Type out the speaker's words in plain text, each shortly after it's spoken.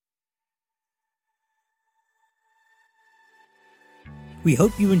We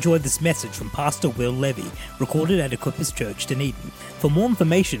hope you enjoyed this message from Pastor Will Levy, recorded at Equippers Church, Dunedin. For more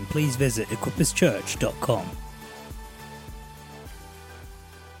information, please visit equipperschurch.com.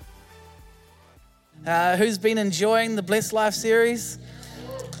 Who's been enjoying the Blessed Life series?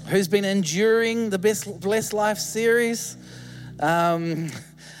 Who's been enduring the Blessed Life series?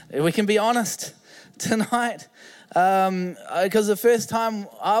 We can be honest tonight. Because the first time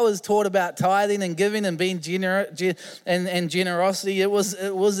I was taught about tithing and giving and being and generosity, it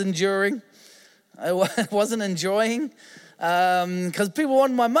was enduring. It wasn't enjoying because people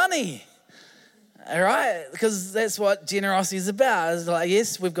want my money. All right, because that's what generosity is about. It's like,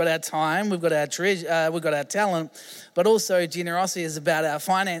 yes, we've got our time, we've got our treasure, we've got our talent, but also generosity is about our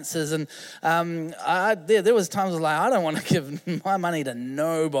finances. And there was times like, I don't want to give my money to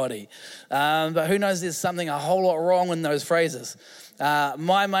nobody. But who knows? There's something a whole lot wrong in those phrases.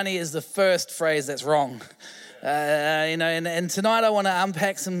 My money is the first phrase that's wrong. And tonight I want to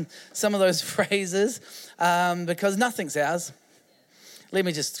unpack some of those phrases because nothing's ours. Let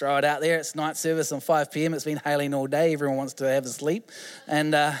me just throw it out there. It's night service on 5 p.m. It's been hailing all day. Everyone wants to have a sleep.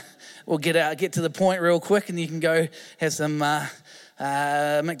 And we'll get to the point real quick, and you can go have some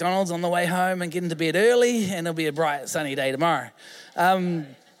McDonald's on the way home and get into bed early, and it'll be a bright, sunny day tomorrow. But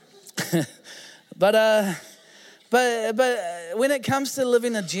when it comes to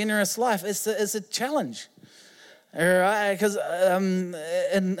living a generous life, it's a challenge. All right? Because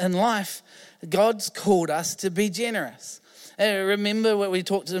in life, God's called us to be generous. Remember what we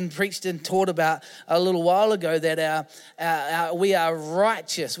talked and preached and taught about a little while ago, that we are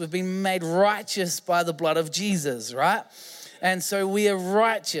righteous. We've been made righteous by the blood of Jesus, right? And so we are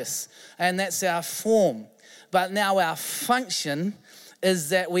righteous, and that's our form. But now our function is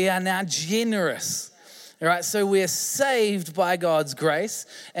that we are now generous. All right, so we're saved by God's grace,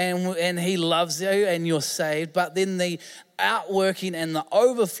 and He loves you, and you're saved. But then the outworking and the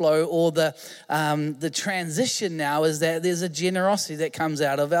overflow, or the transition now, is that there's a generosity that comes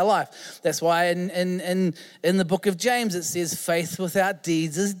out of our life. That's why in the book of James it says, "Faith without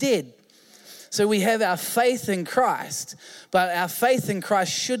deeds is dead." So we have our faith in Christ, but our faith in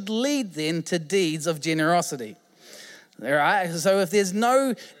Christ should lead then to deeds of generosity. All right. So if there's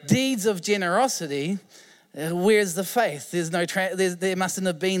no deeds of generosity, where's the faith? There's no there mustn't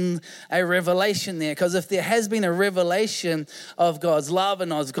have been a revelation there, because if there has been a revelation of God's love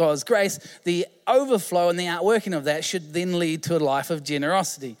and of God's grace, the overflow and the outworking of that should then lead to a life of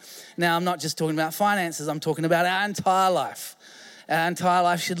generosity. Now, I'm not just talking about finances, I'm talking about our entire life. Our entire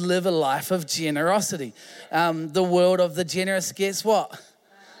life should live a life of generosity. The world of the generous gets what?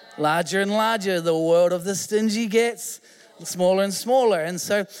 Larger and larger. The world of the stingy gets smaller and smaller. And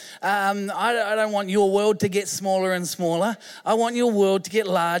so I don't want your world to get smaller and smaller. I want your world to get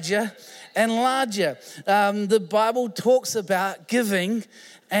larger and larger. The Bible talks about giving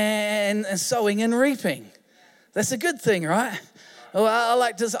and sowing and reaping. That's a good thing, right? Well,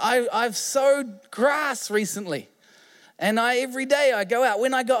 I've sowed grass recently. And every day I go out.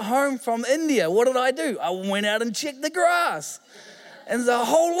 When I got home from India, what did I do? I went out and checked the grass. And there's a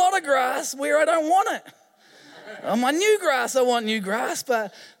whole lot of grass where I don't want it. On my new grass, I want new grass,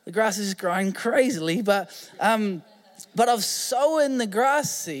 but the grass is growing crazily. But I've sown the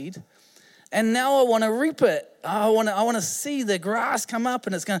grass seed, and now I want to reap it. I want to see the grass come up,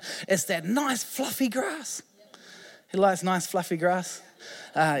 and it's that nice fluffy grass. Who likes nice fluffy grass?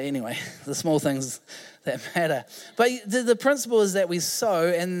 Anyway, the small things that matter. But the principle is that we sow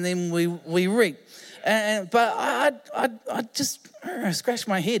and then we reap. But I just scratch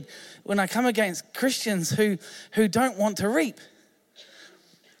my head when I come against Christians who don't want to reap.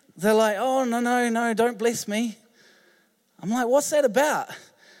 They're like, "Oh, no, don't bless me." I'm like, what's that about?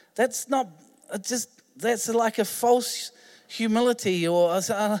 That's like a false humility, or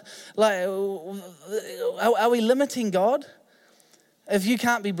like, are we limiting God? If you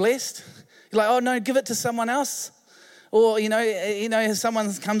can't be blessed, you're like, "Oh no, give it to someone else." Or, if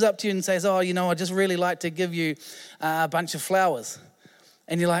someone comes up to you and says, "Oh, I just really like to give you a bunch of flowers."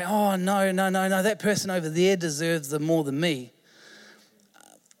 And you're like, "Oh, no, that person over there deserves them more than me."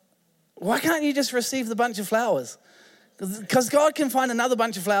 Why can't you just receive the bunch of flowers? Because God can find another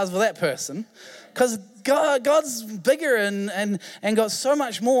bunch of flowers for that person. Because God's bigger and got so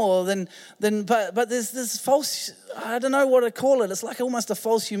much more than but there's this false, I don't know what to call it. It's like almost a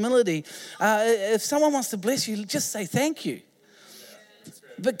false humility. If someone wants to bless you, just say thank you.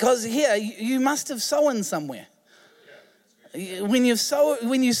 Because here you must have sown somewhere. When you sow,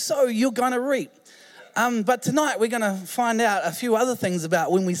 you're going to reap. But tonight we're going to find out a few other things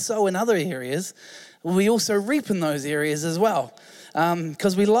about when we sow in other areas, we also reap in those areas as well.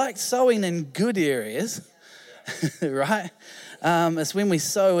 Because we like sowing in good areas, right? It's when we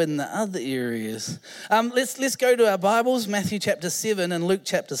sow in the other areas. Let's go to our Bibles, Matthew chapter 7 and Luke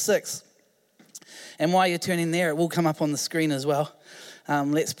chapter 6. And while you're turning there, it will come up on the screen as well.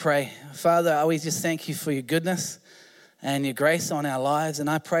 Let's pray. Father, we just thank you for your goodness and your grace on our lives. And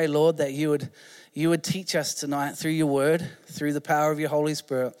I pray, Lord, that you would teach us tonight through your word, through the power of your Holy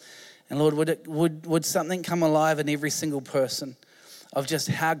Spirit. And Lord, would something come alive in every single person of just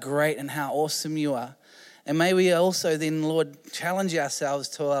how great and how awesome you are. And may we also then, Lord, challenge ourselves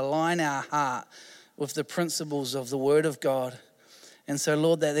to align our heart with the principles of the Word of God. And so,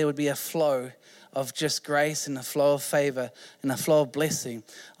 Lord, that there would be a flow of just grace and a flow of favor and a flow of blessing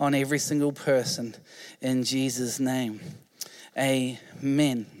on every single person. In Jesus' name,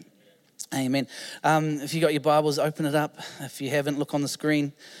 amen. Amen. If you got your Bibles, open it up. If you haven't, look on the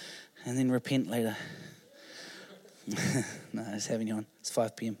screen and then repent later. No, just having you on. It's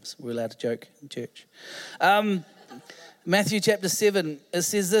 5 p.m. So we're allowed to joke in church. Matthew chapter 7, it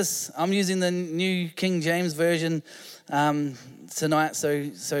says this. I'm using the New King James Version tonight, so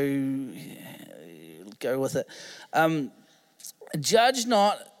go with it. Judge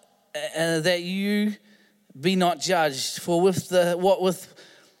not that you be not judged, for with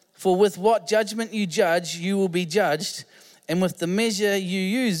what judgment you judge, you will be judged, and with the measure you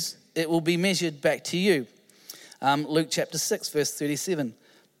use, it will be measured back to you. Luke chapter 6, verse 37.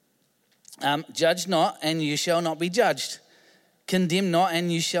 Judge not, and you shall not be judged. Condemn not,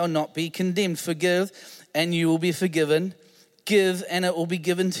 and you shall not be condemned. Forgive, and you will be forgiven. Give, and it will be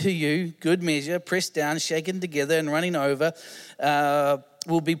given to you. Good measure, pressed down, shaken together, and running over,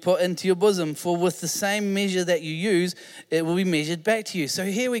 will be put into your bosom. For with the same measure that you use, it will be measured back to you. So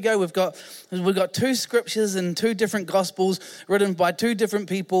here we go. We've got two scriptures and two different gospels written by two different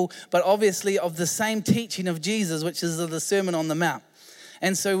people, but obviously of the same teaching of Jesus, which is the Sermon on the Mount.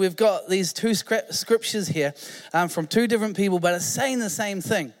 And so we've got these two scriptures here from two different people, but it's saying the same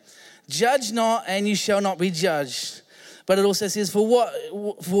thing. Judge not, and you shall not be judged. But it also says, for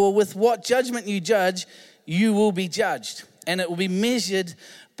with what judgment you judge, you will be judged, and it will be measured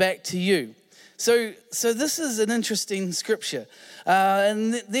back to you. So this is an interesting scripture.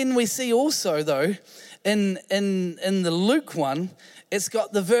 And then we see also, though, in the Luke one, it's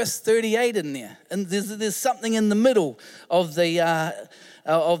got the verse 38 in there. And there's something in the middle of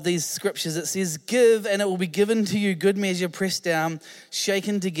these scriptures. It says, give, and it will be given to you, good measure, pressed down,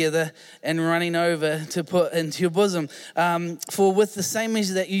 shaken together, and running over to put into your bosom. For with the same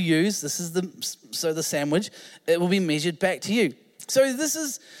measure that you use, this is the sandwich, it will be measured back to you. So this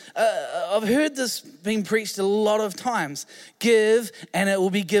is, I've heard this being preached a lot of times. Give, and it will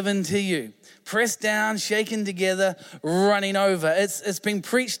be given to you. Pressed down, shaken together, running over. It's been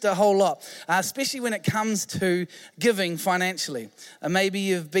preached a whole lot, especially when it comes to giving financially. Maybe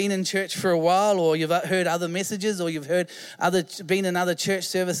you've been in church for a while, or you've heard other messages, or you've been in other church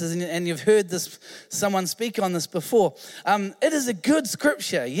services, and you've heard someone speak on this before. It is a good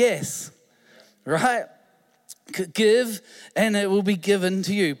scripture, yes, right? Give, and it will be given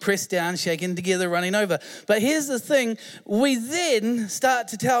to you. Pressed down, shaken together, running over. But here's the thing: we then start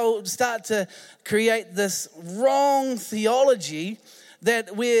to create this wrong theology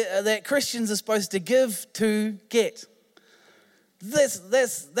that Christians are supposed to give to get.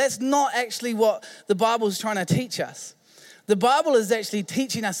 That's not actually what the Bible is trying to teach us. The Bible is actually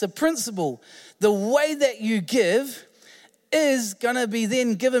teaching us a principle. The way that you give is going to be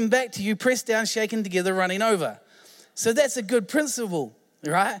then given back to you, pressed down, shaken together, running over. So that's a good principle,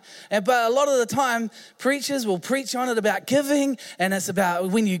 right? But a lot of the time, preachers will preach on it about giving, and it's about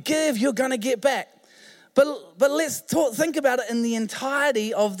when you give, you're going to get back. But let's think about it in the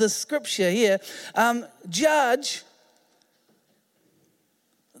entirety of the scripture here. Judge,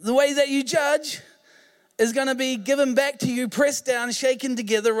 the way that you judge is going to be given back to you, pressed down, shaken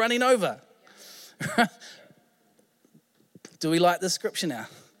together, running over. Do we like this scripture now?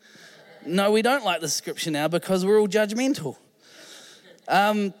 No, we don't like this scripture now because we're all judgmental.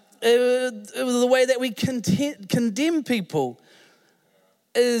 The way that we condemn people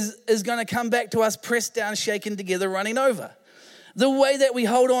is going to come back to us, pressed down, shaken together, running over. The way that we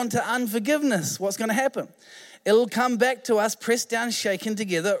hold on to unforgiveness, what's going to happen? It'll come back to us, pressed down, shaken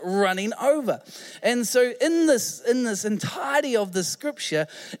together, running over. And so in this entirety of the scripture,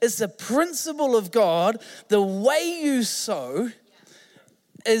 it's a principle of God. The way you sow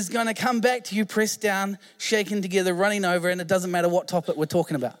is going to come back to you, pressed down, shaken together, running over, and it doesn't matter what topic we're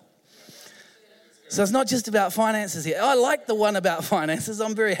talking about. So it's not just about finances here. I like the one about finances.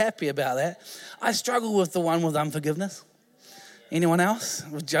 I'm very happy about that. I struggle with the one with unforgiveness. Anyone else?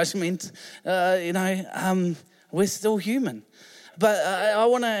 With judgment? We're still human. But I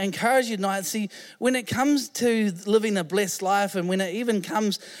want to encourage you tonight. See, when it comes to living a blessed life, and when it even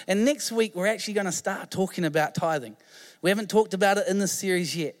comes, and next week we're actually going to start talking about tithing. We haven't talked about it in this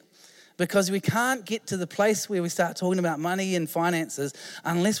series yet, because we can't get to the place where we start talking about money and finances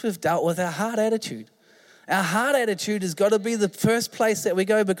unless we've dealt with our heart attitude. Our heart attitude has got to be the first place that we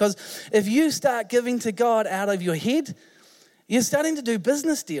go, because if you start giving to God out of your head, you're starting to do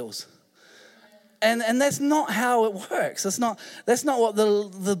business deals. And that's not how it works. That's not what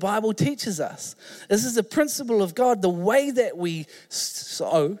the Bible teaches us. This is a principle of God. The way that we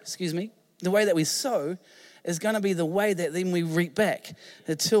sow is going to be the way that then we reap back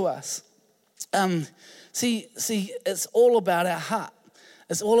to us. See, it's all about our heart.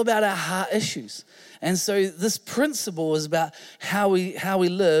 It's all about our heart issues. And so this principle is about how we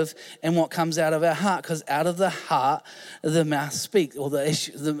live and what comes out of our heart, because out of the heart, the mouth speaks, or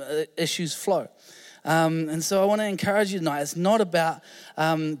the issues flow. And so I want to encourage you tonight. It's not about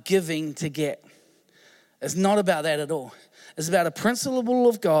giving to get. It's not about that at all. It's about a principle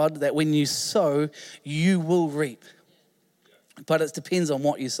of God that when you sow, you will reap. But it depends on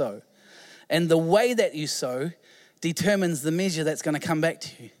what you sow. And the way that you sow determines the measure that's going to come back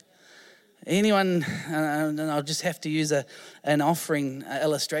to you. Anyone, and I'll just have to use an offering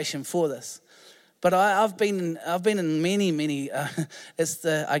illustration for this. But I've been in many. It's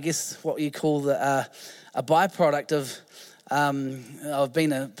I guess what you call a byproduct of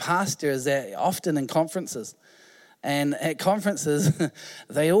being a pastor is that often in conferences, and at conferences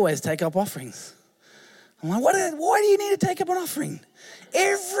they always take up offerings. I'm like, why do you need to take up an offering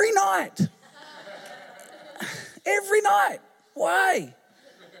every night? Every night, why?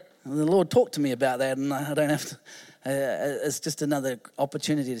 And the Lord talked to me about that, and I don't have to. It's just another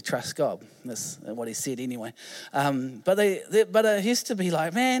opportunity to trust God. That's what he said anyway. But it used to be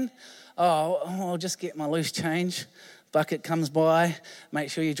like, man, I'll just get my loose change. Bucket comes by,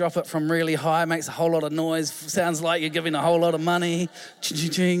 make sure you drop it from really high, makes a whole lot of noise, sounds like you're giving a whole lot of money,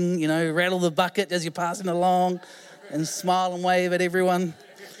 ching, rattle the bucket as you're passing along and smile and wave at everyone.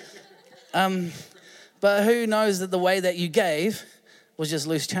 But who knows that the way that you gave was just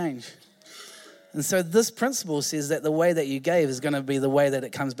loose change. And so this principle says that the way that you gave is going to be the way that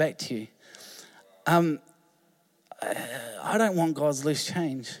it comes back to you. I don't want God's loose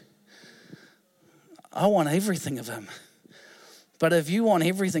change. I want everything of him. But if you want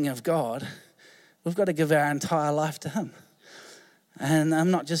everything of God, we've got to give our entire life to him. And I'm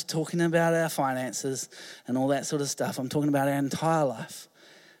not just talking about our finances and all that sort of stuff. I'm talking about our entire life.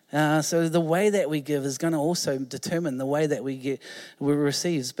 So the way that we give is going to also determine the way that we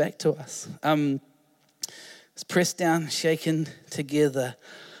receives back to us. It's pressed down, shaken together,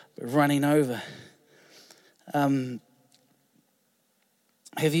 running over. Have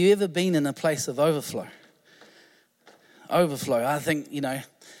you ever been in a place of overflow? Overflow. I think,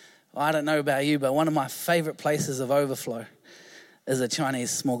 I don't know about you, but one of my favorite places of overflow is a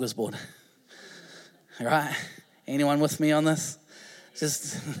Chinese smorgasbord. Right? Anyone with me on this?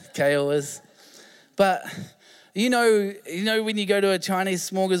 Just KO is. But you know when you go to a Chinese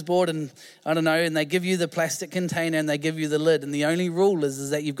smorgasbord and and they give you the plastic container and they give you the lid, and the only rule is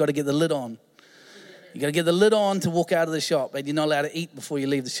that you've got to get the lid on. You got to get the lid on to walk out of the shop, and you're not allowed to eat before you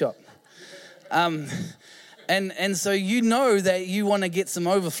leave the shop. And so that you want to get some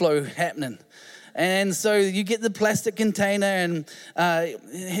overflow happening. And so you get the plastic container, and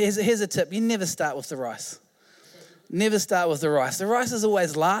here's a tip: you never start with the rice. Never start with the rice. The rice is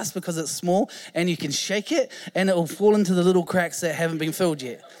always last because it's small and you can shake it and it will fall into the little cracks that haven't been filled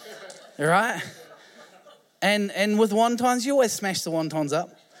yet. All right? And with wontons, you always smash the wontons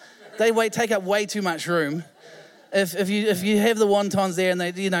up. They take up way too much room. If you have the wontons there and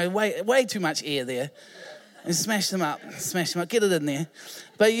they way too much air there, and smash them up, get it in there.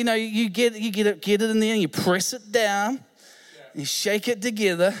 But you get it in there and you press it down, and you shake it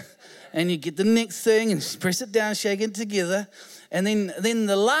together. And you get the next thing and press it down, shake it together. And then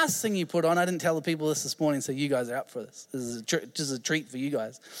the last thing you put on, I didn't tell the people this morning, so you guys are up for this. This is just a treat for you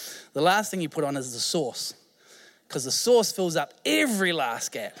guys. The last thing you put on is the sauce, because the sauce fills up every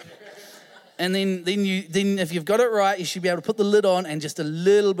last gap. And then if you've got it right, you should be able to put the lid on and just a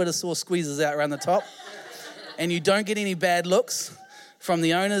little bit of sauce squeezes out around the top. And you don't get any bad looks from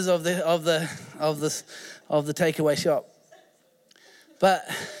the owners of the takeaway shop. But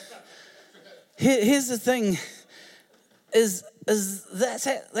here's the thing, is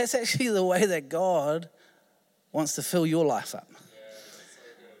that's actually the way that God wants to fill your life up.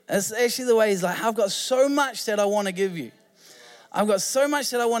 It's actually the way he's like, I've got so much that I want to give you. I've got so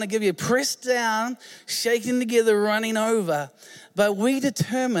much that I want to give you, pressed down, shaken together, running over. But we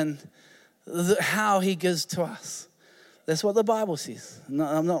determine how he gives to us. That's what the Bible says.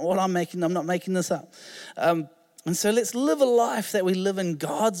 I'm not making this up. And so let's live a life that we live in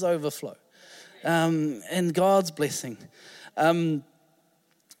God's overflow and God's blessing. The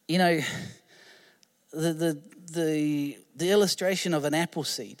illustration of an apple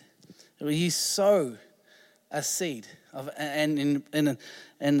seed, where you sow a seed and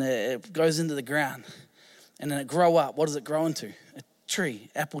it goes into the ground, and then it grow up. What does it grow into? A tree,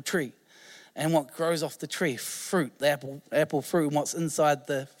 apple tree. And what grows off the tree? Fruit, the apple fruit, and what's inside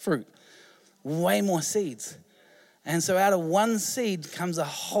the fruit? Way more seeds. And so out of one seed comes a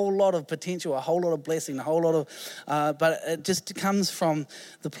whole lot of potential, a whole lot of blessing, a whole lot of, but it just comes from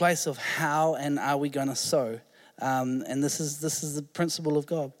the place of how and are we going to sow. And this is the principle of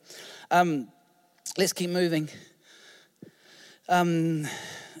God. Let's keep moving. In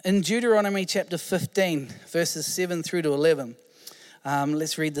Deuteronomy chapter 15, verses 7 through to 11,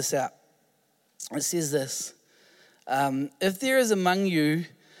 let's read this out. It says this: if there is among you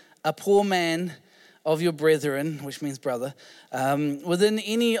a poor man of your brethren, which means brother, within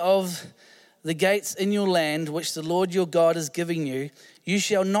any of the gates in your land, which the Lord your God is giving you, you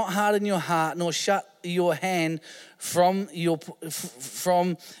shall not harden your heart, nor shut your hand from your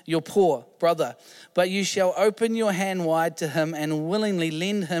poor brother, but you shall open your hand wide to him and willingly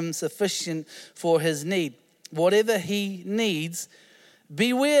lend him sufficient for his need. Whatever he needs,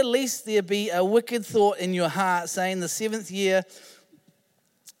 beware lest there be a wicked thought in your heart, saying, the seventh year,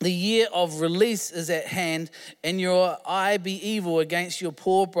 the year of release is at hand, and your eye be evil against your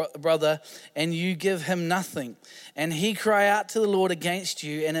poor brother, and you give him nothing. And he cry out to the Lord against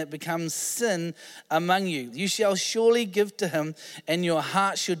you, and it becomes sin among you. You shall surely give to him, and your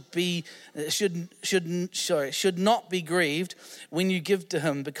heart should not be grieved when you give to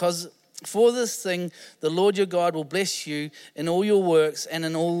him, because for this thing the Lord your God will bless you in all your works and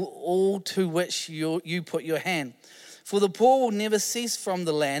in all to which you put your hand. For the poor will never cease from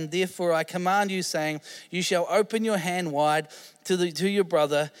the land. Therefore I command you, saying, you shall open your hand wide to your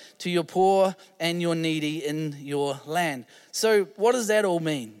brother, to your poor and your needy in your land. So what does that all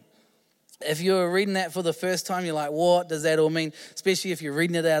mean? If you're reading that for the first time, you're like, what does that all mean? Especially if you're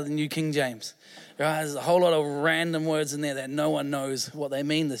reading it out of the New King James. Right? There's a whole lot of random words in there that no one knows what they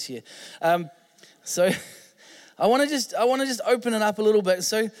mean this year. So I want to just open it up a little bit.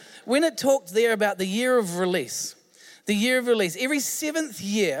 So when it talked there about the year of release, every seventh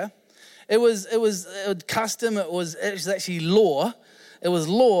year, it was custom, it was actually law. It was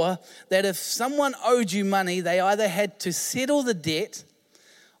law that if someone owed you money, they either had to settle the debt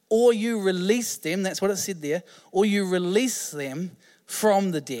or you release them, that's what it said there, or you release them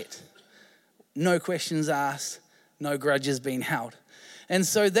from the debt. No questions asked, no grudges being held. And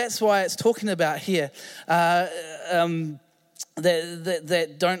so that's why it's talking about here that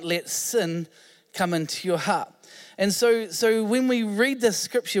don't let sin come into your heart. And so when we read this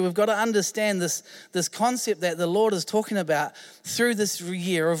scripture, we've got to understand this concept that the Lord is talking about through this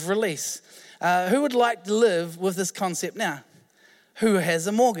year of release. Who would like to live with this concept now? Who has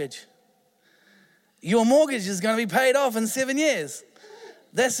a mortgage? Your mortgage is going to be paid off in 7 years.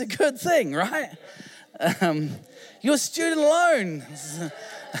 That's a good thing, right? Your student loan.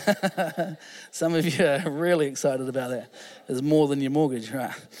 Some of you are really excited about that. It's more than your mortgage,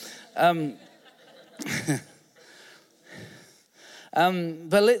 right?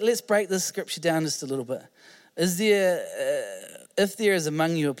 But let's break this scripture down just a little bit. If there is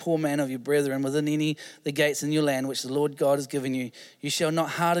among you a poor man of your brethren within any the gates in your land which the Lord God has given you, you shall not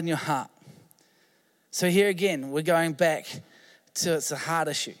harden your heart. So here again, we're going back to it's a heart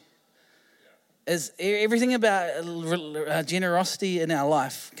issue. Is everything about generosity in our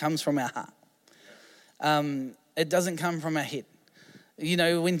life comes from our heart. It doesn't come from our head. You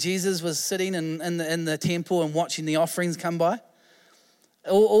know, when Jesus was sitting in the temple and watching the offerings come by,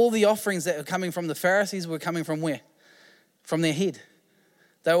 all the offerings that were coming from the Pharisees were coming from where? From their head.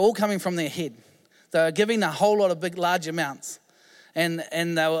 They were all coming from their head. They were giving a whole lot of big, large amounts. And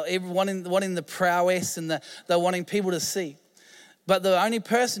they were wanting the prowess and they were wanting people to see. But the only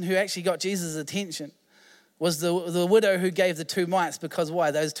person who actually got Jesus' attention was the widow who gave the 2 mites, because why?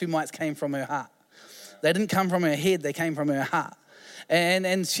 Those 2 mites came from her heart. They didn't come from her head, they came from her heart.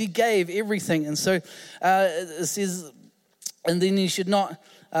 And she gave everything. And so it says, and then you should not,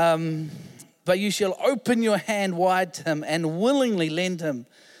 but you shall open your hand wide to him and willingly lend him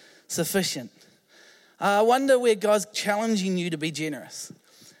sufficient. I wonder where God's challenging you to be generous.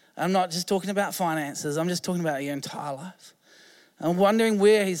 I'm not just talking about finances. I'm just talking about your entire life. I'm wondering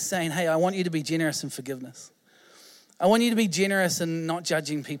where he's saying, hey, I want you to be generous in forgiveness. I want you to be generous in not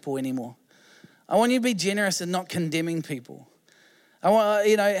judging people anymore. I want you to be generous in not condemning people. I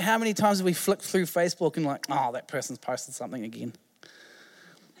want, how many times have we flicked through Facebook and like, oh, that person's posted something again.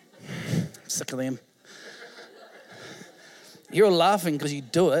 I'm sick of them. You're laughing because you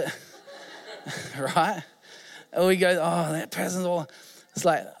do it, right? And we go, oh, that person's all... It's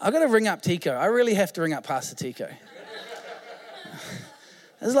like, I've got to ring up Tico. I really have to ring up Pastor Tico.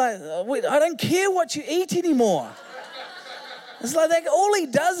 It's like, I don't care what you eat anymore. It's like that. All he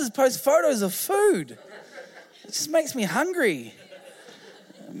does is post photos of food. It just makes me hungry.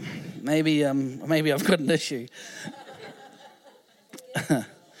 Maybe I've got an issue. I'm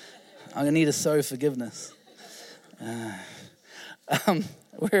gonna need to sow forgiveness. Where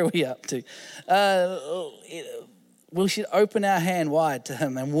are we up to? We should open our hand wide to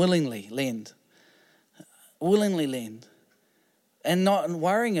him and willingly lend. Willingly lend. And not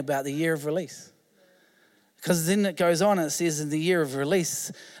worrying about the year of release. Because then it goes on, it says in the year of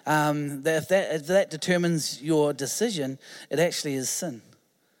release, that if that determines your decision, it actually is sin.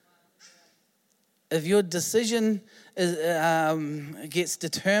 If your decision gets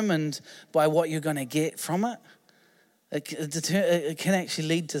determined by what you're going to get from it, it can actually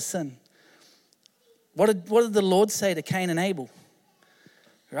lead to sin. What did the Lord say to Cain and Abel?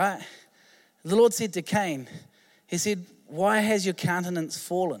 Right? The Lord said to Cain, he said, why has your countenance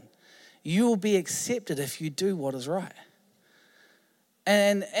fallen? You will be accepted if you do what is right.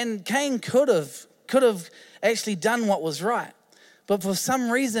 And Cain could have actually done what was right. But for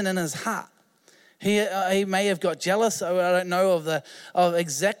some reason in his heart, he may have got jealous. I don't know of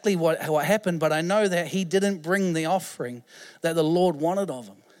exactly what happened, but I know that he didn't bring the offering that the Lord wanted of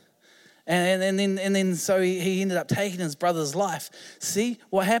him. And then so he ended up taking his brother's life. See,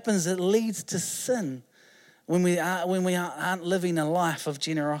 what happens, it leads to sin when we aren't living a life of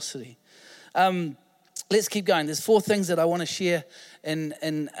generosity. Let's keep going. There's 4 things that I want to share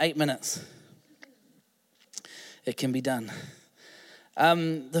in 8 minutes. It can be done.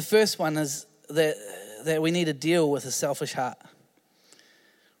 The first one is that we need to deal with a selfish heart.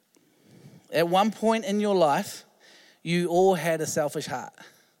 At one point in your life, you all had a selfish heart.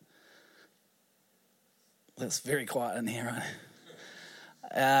 That's very quiet in here,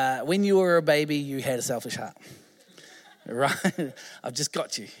 right? When you were a baby, you had a selfish heart. Right? I've just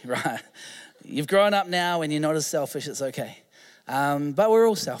got you, right? You've grown up now and you're not as selfish, it's okay. But we're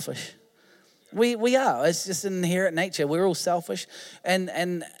all selfish. We are. It's just an inherent nature. We're all selfish.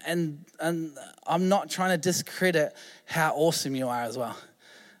 And I'm not trying to discredit how awesome you are as well.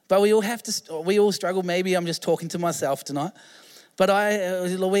 But we all struggle. Maybe I'm just talking to myself tonight. But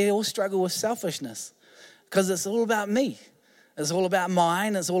we all struggle with selfishness. Because it's all about me. It's all about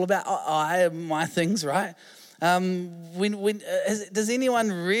mine. It's all about my things, right? Does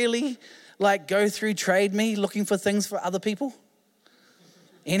anyone really go through Trade Me looking for things for other people?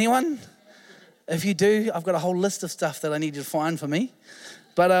 Anyone? If you do, I've got a whole list of stuff that I need you to find for me.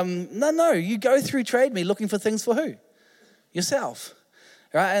 But no, you go through Trade Me looking for things for who? Yourself.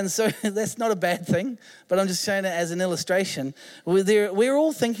 Right, and so that's not a bad thing, but I'm just showing it as an illustration. We're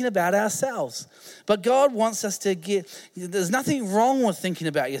all thinking about ourselves, but God wants us to there's nothing wrong with thinking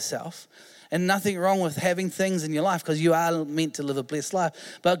about yourself and nothing wrong with having things in your life because you are meant to live a blessed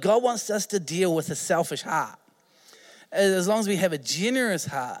life, but God wants us to deal with a selfish heart. As long as we have a generous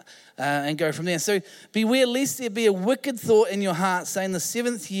heart and go from there. So beware lest there be a wicked thought in your heart saying the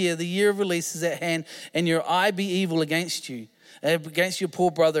 7th year, the year of release is at hand and your eye be evil against your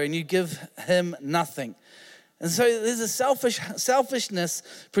poor brother, and you give him nothing. And so there's a selfishness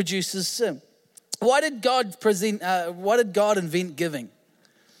produces sin. Why did God invent giving?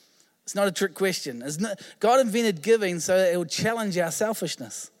 It's not a trick question. God invented giving so that it would challenge our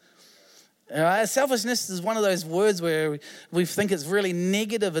selfishness. All right? Selfishness is one of those words where we think it's really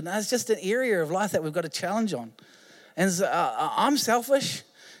negative, and it's just an area of life that we've got to challenge on. And so, I'm selfish.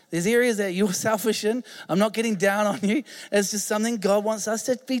 There's areas that you're selfish in. I'm not getting down on you. It's just something God wants us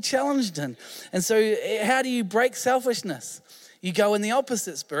to be challenged in. And so how do you break selfishness? You go in the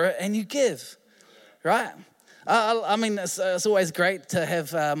opposite spirit and you give, right? I mean, it's always great to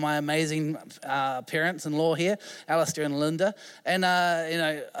have my amazing parents-in-law here, Alistair and Linda. And,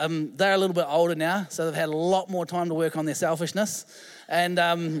 they're a little bit older now, so they've had a lot more time to work on their selfishness. And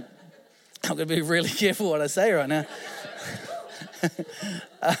I'm going to be really careful what I say right now.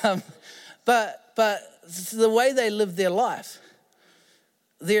 But the way they live their life,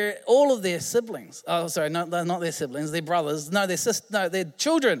 all of their siblings. Oh, sorry, no, they're not their siblings. Their brothers. No, their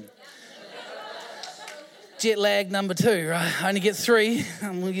children. Jet lag number 2, right? I only get 3.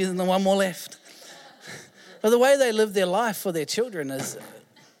 I'm using the one more left. But the way they live their life for their children is.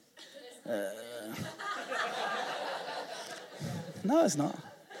 No, it's not.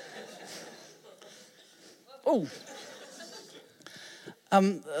 Oh.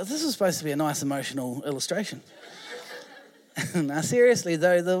 This is supposed to be a nice emotional illustration. Now, seriously,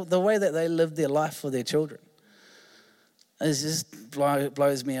 though, the way that they lived their life for their children is just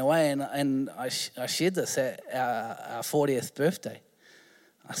blows me away. And I shared this at our 40th birthday.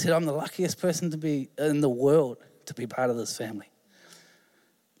 I said, I'm the luckiest person to be in the world to be part of this family,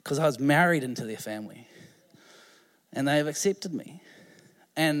 because I was married into their family, and they have accepted me,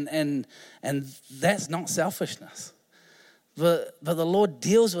 and that's not selfishness. But the Lord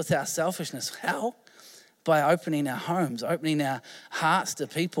deals with our selfishness. How? By opening our homes, opening our hearts to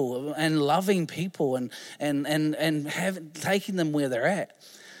people, and loving people, and taking them where they're at.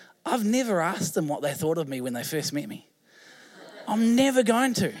 I've never asked them what they thought of me when they first met me. I'm never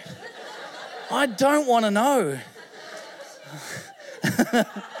going to. I don't want to know.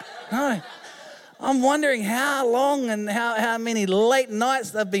 No. I'm wondering how long and how many late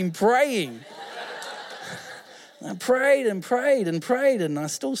nights they've been praying. I prayed and prayed and prayed, and I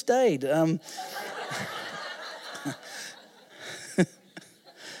still stayed.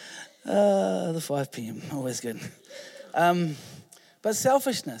 The 5 p.m, always good. But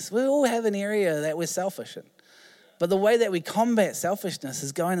selfishness, we all have an area that we're selfish in. But the way that we combat selfishness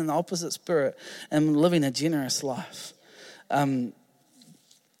is going in the opposite spirit and living a generous life. The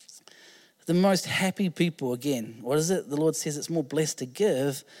most happy people, again, what is it? The Lord says it's more blessed to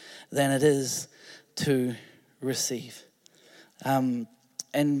give than it is to receive. And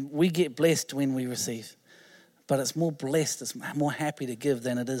we get blessed when we receive. But it's more blessed, it's more happy to give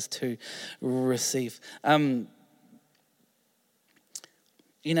than it is to receive.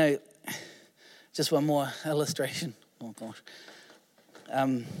 Just one more illustration. Oh, gosh.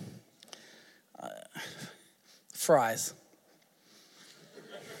 Fries.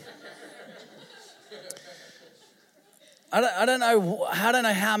 I don't know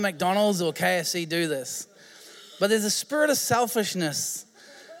how McDonald's or KFC do this, but there's a spirit of selfishness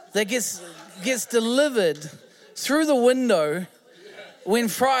that gets delivered through the window when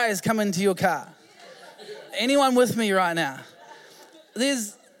fries come into your car. Anyone with me right now?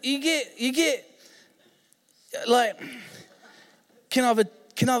 You get like, can I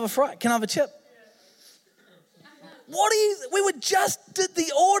have a fry? Can I have a chip? We just did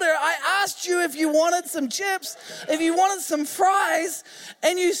the order. I asked you if you wanted some chips, if you wanted some fries,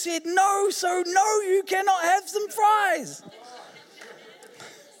 and you said no, so no, you cannot have some fries.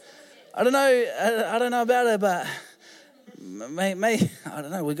 I don't know about it, but I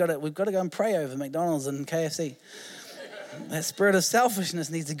don't know. We've got to go and pray over McDonald's and KFC. That spirit of selfishness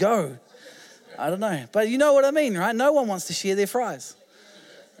needs to go. I don't know. But you know what I mean, right? No one wants to share their fries.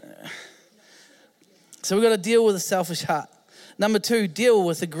 So we've got to deal with a selfish heart. Number 2, deal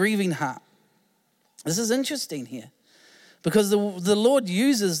with a grieving heart. This is interesting here, because the Lord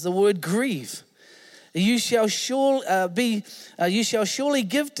uses the word grieve. You shall surely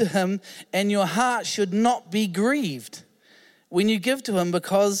give to him, and your heart should not be grieved when you give to him,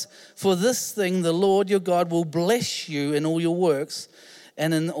 because for this thing the Lord your God will bless you in all your works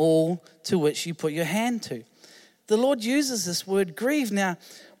and in all to which you put your hand to. The Lord uses this word grieve. Now,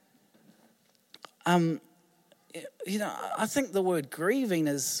 I think the word grieving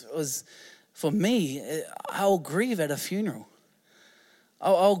was for me, I'll grieve at a funeral.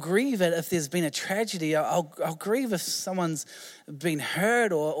 I'll grieve at if there's been a tragedy. I'll grieve if someone's been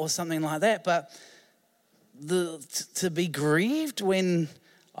hurt or something like that. But to be grieved when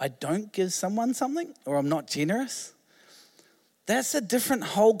I don't give someone something or I'm not generous, that's a different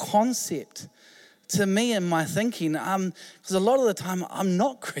whole concept to me in my thinking. Because a lot of the time I'm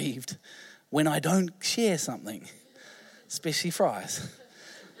not grieved when I don't share something, especially fries.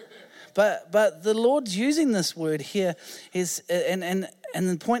 But the Lord's using this word here is, and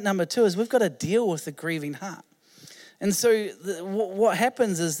then point number 2 is we've got to deal with the grieving heart. And so what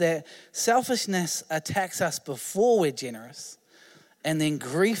happens is that selfishness attacks us before we're generous, and then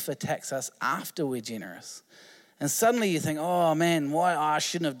grief attacks us after we're generous. And suddenly you think, oh man, why I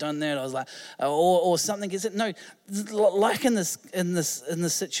shouldn't have done that. I was like, or something. Is it no? Like in this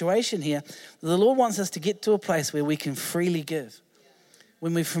situation here, the Lord wants us to get to a place where we can freely give.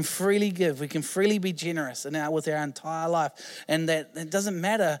 When we can freely give, we can freely be generous with our entire life. And that it doesn't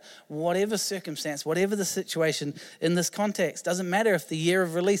matter whatever circumstance, whatever the situation in this context, doesn't matter if the year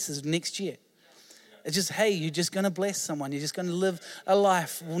of release is next year. It's just, hey, you're just going to bless someone. You're just going to live a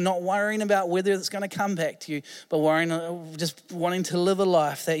life, not worrying about whether it's going to come back to you, but just wanting to live a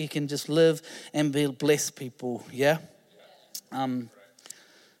life that you can just live and bless people, yeah?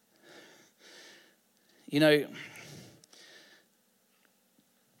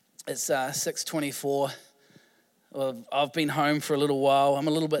 It's 6:24. I've been home for a little while. I'm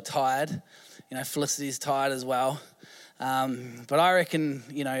a little bit tired. Felicity's tired as well. But I reckon,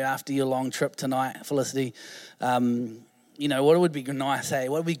 after your long trip tonight, Felicity, what would be nice, hey,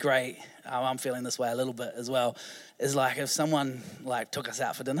 what would be great, I'm feeling this way a little bit as well, is like if someone took us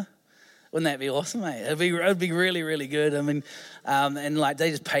out for dinner. Wouldn't that be awesome, mate? It'd be really, really good. I mean, and they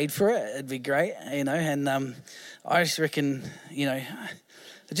just paid for it. It'd be great, and I just reckon, it'd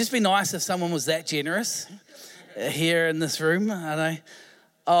just be nice if someone was that generous here in this room. I know.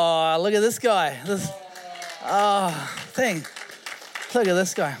 Oh, look at this guy. Look at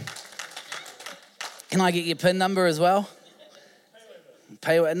this guy. Can I get your PIN number as well?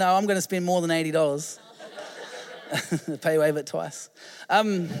 No, I'm going to spend more than $80. Pay wave it twice.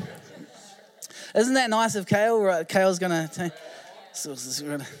 Isn't that nice of Kale? Kale's going to...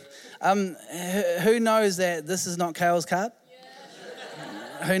 who knows that this is not Kale's card?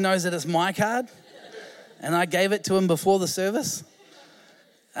 Who knows that it's my card? And I gave it to him before the service.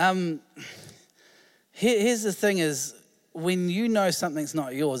 Here's the thing is, when you know something's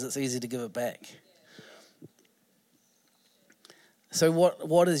not yours, it's easy to give it back. So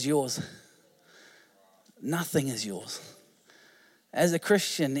what is yours? Nothing is yours. As a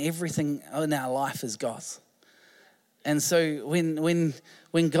Christian, everything in our life is God's. And so when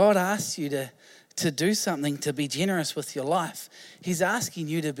God asks you to do something, to be generous with your life, he's asking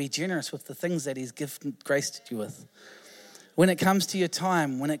you to be generous with the things that he's graced you with. When it comes to your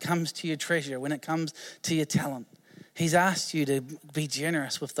time, when it comes to your treasure, when it comes to your talent, he's asked you to be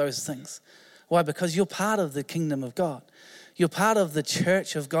generous with those things. Why? Because you're part of the kingdom of God. You're part of the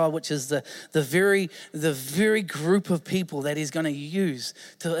church of God, which is the very group of people that he's going to use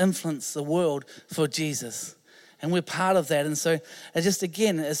to influence the world for Jesus. And we're part of that. And so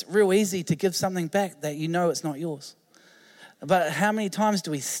it's real easy to give something back that it's not yours. But how many times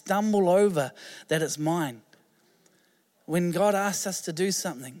do we stumble over that it's mine? When God asks us to do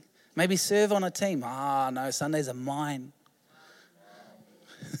something, maybe serve on a team. No, Sundays are mine.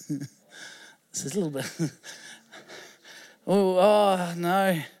 This is a little bit... Oh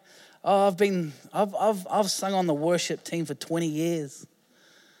no! I've sung on the worship team for 20 years.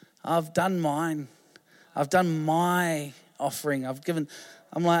 I've done mine. I've done my offering. I'm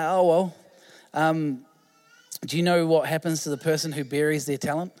like, oh well. Do you know what happens to the person who buries their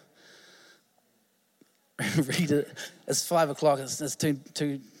talent? Read it. It's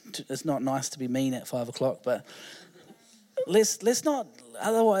 5:00. It's not nice to be mean at 5:00, but let's not.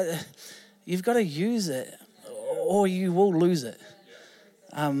 Otherwise, you've got to use it, or you will lose it.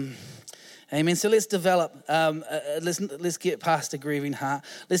 Amen. So let's develop. Let's get past a grieving heart.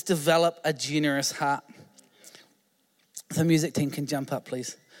 Let's develop a generous heart. The music team can jump up,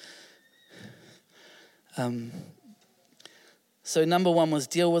 please. So number 1 was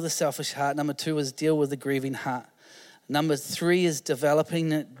deal with a selfish heart. Number 2 was deal with a grieving heart. Number 3 is develop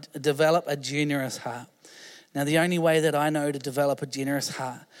a generous heart. Now, the only way that I know to develop a generous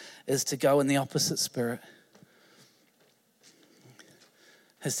heart is to go in the opposite spirit.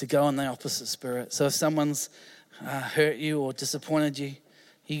 So if someone's hurt you or disappointed you,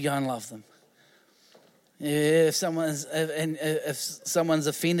 you go and love them. If someone's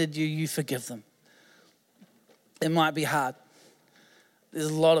offended you, you forgive them. It might be hard. There's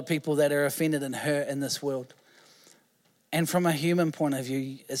a lot of people that are offended and hurt in this world. And from a human point of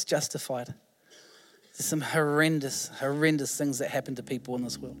view, it's justified. There's some horrendous things that happen to people in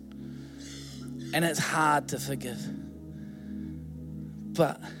this world. And it's hard to forgive.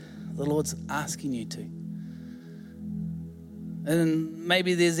 But the Lord's asking you to. And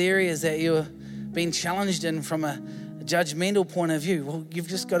maybe there's areas that you're being challenged in from a judgmental point of view. Well, you've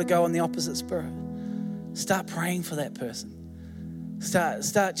just got to go in the opposite spirit. Start praying for that person.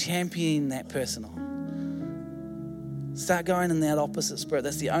 Start championing that person on. Start going in that opposite spirit.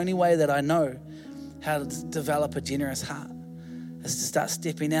 That's the only way that I know how to develop a generous heart, is to start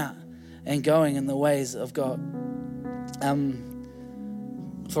stepping out and going in the ways of God.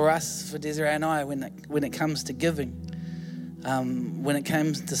 For us, for Desiree and I, when it comes to giving, when it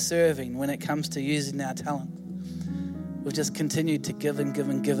comes to serving, when it comes to using our talent, we've just continued to give and give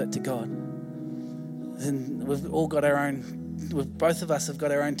and give it to God. And we've all got both of us have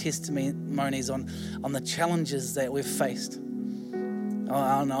got our own testimonies on the challenges that we've faced,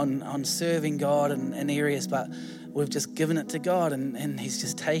 on serving God in areas, but we've just given it to God, and He's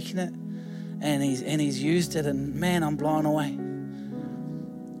just taken it, and He's used it, and man, I'm blown away.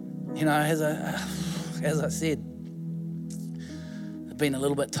 As I said, I've been a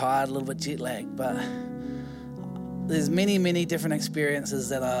little bit tired, a little bit jet lagged, but there's many different experiences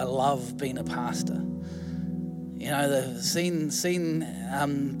that I love being a pastor. They've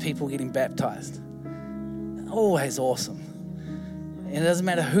seen people getting baptized. Always awesome. And it doesn't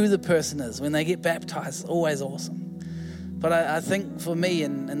matter who the person is. When they get baptized, it's always awesome. But I think for me,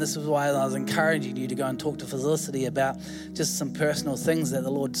 and this is why I was encouraging you to go and talk to Felicity about just some personal things that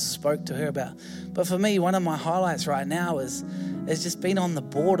the Lord spoke to her about. But for me, one of my highlights right now is just being on the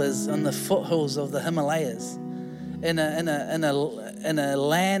borders, on the foothills of the Himalayas, in a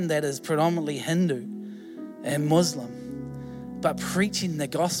land that is predominantly Hindu and Muslim, but preaching the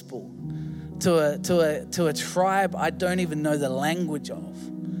gospel to a tribe I don't even know the language of,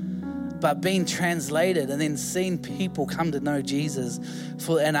 but being translated and then seeing people come to know Jesus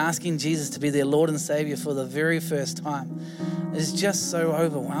and asking Jesus to be their Lord and Savior for the very first time is just so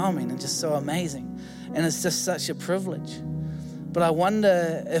overwhelming and just so amazing. And it's just such a privilege. But I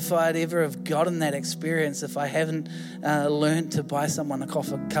wonder if I'd ever have gotten that experience if I haven't learned to buy someone a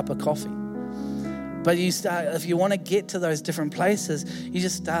cup of coffee. But if you want to get to those different places, you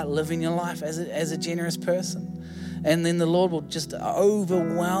just start living your life as a generous person. And then the Lord will just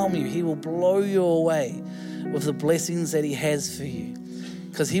overwhelm you. He will blow you away with the blessings that He has for you.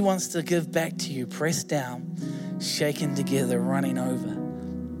 Because He wants to give back to you, pressed down, shaken together, running over.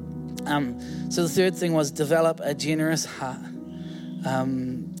 So the third thing was develop a generous heart.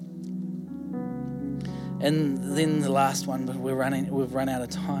 And then the last one, but we've run out of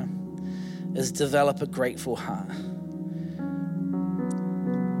time, is develop a grateful heart.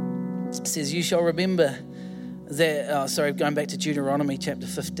 It says, you shall remember that, going back to Deuteronomy chapter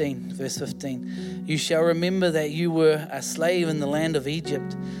 15, verse 15. You shall remember that you were a slave in the land of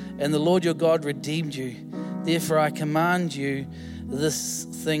Egypt, and the Lord your God redeemed you. Therefore I command you this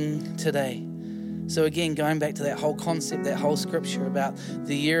thing today. So again, going back to that whole concept, that whole scripture about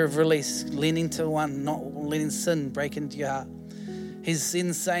the year of release, leaning to one, not letting sin break into your heart. He's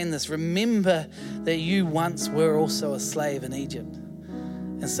then saying this, remember that you once were also a slave in Egypt.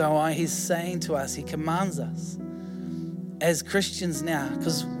 And so He's saying to us, He commands us as Christians now,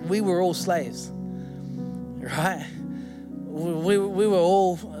 because we were all slaves, right? We were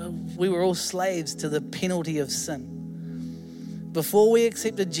all slaves to the penalty of sin. Before we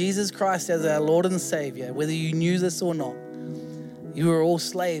accepted Jesus Christ as our Lord and Savior, whether you knew this or not, you were all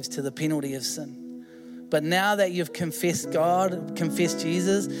slaves to the penalty of sin. But now that you've confessed God, confessed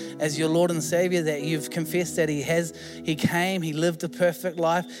Jesus as your Lord and Savior, that you've confessed that He came, He lived a perfect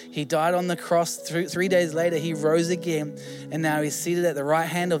life, He died on the cross, 3 days later He rose again, and now He's seated at the right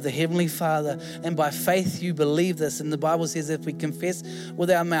hand of the Heavenly Father, and by faith you believe this. And the Bible says if we confess with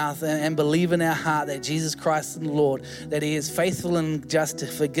our mouth and believe in our heart that Jesus Christ is the Lord, that He is faithful and just to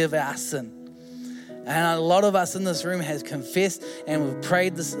forgive our sin. And a lot of us in this room has confessed and we've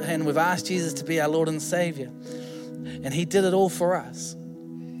prayed this and we've asked Jesus to be our Lord and Savior. And He did it all for us.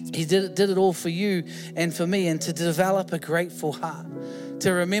 He did it all for you and for me, and to develop a grateful heart,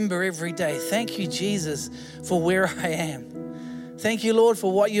 to remember every day, thank you, Jesus, for where I am. Thank you, Lord,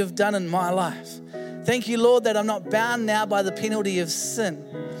 for what you've done in my life. Thank you, Lord, that I'm not bound now by the penalty of sin.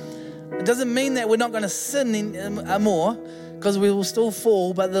 It doesn't mean that we're not going to sin more, because we will still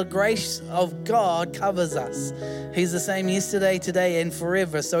fall, but the grace of God covers us. He's the same yesterday, today, and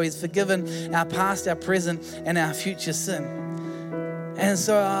forever. So He's forgiven our past, our present, and our future sin. And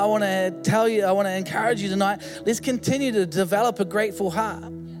so I want to encourage you tonight, let's continue to develop a grateful heart.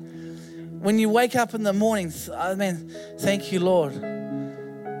 When you wake up in the morning, thank you, Lord,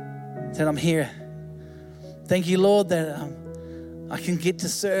 that I'm here. Thank you, Lord, that I can get to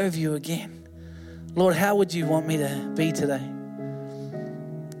serve you again. Lord, how would you want me to be today?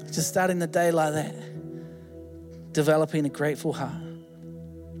 Just starting the day like that, developing a grateful heart.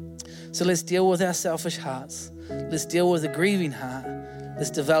 So let's deal with our selfish hearts. Let's deal with a grieving heart. Let's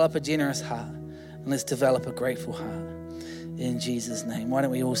develop a generous heart. And let's develop a grateful heart. In Jesus' name. Why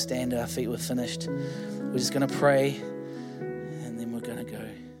don't we all stand to our feet? We're finished. We're just going to pray and then we're going to go.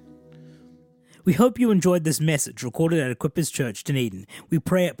 We hope you enjoyed this message recorded at Equippers Church, Dunedin. We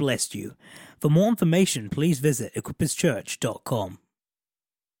pray it blessed you. For more information, please visit equipperschurch.com.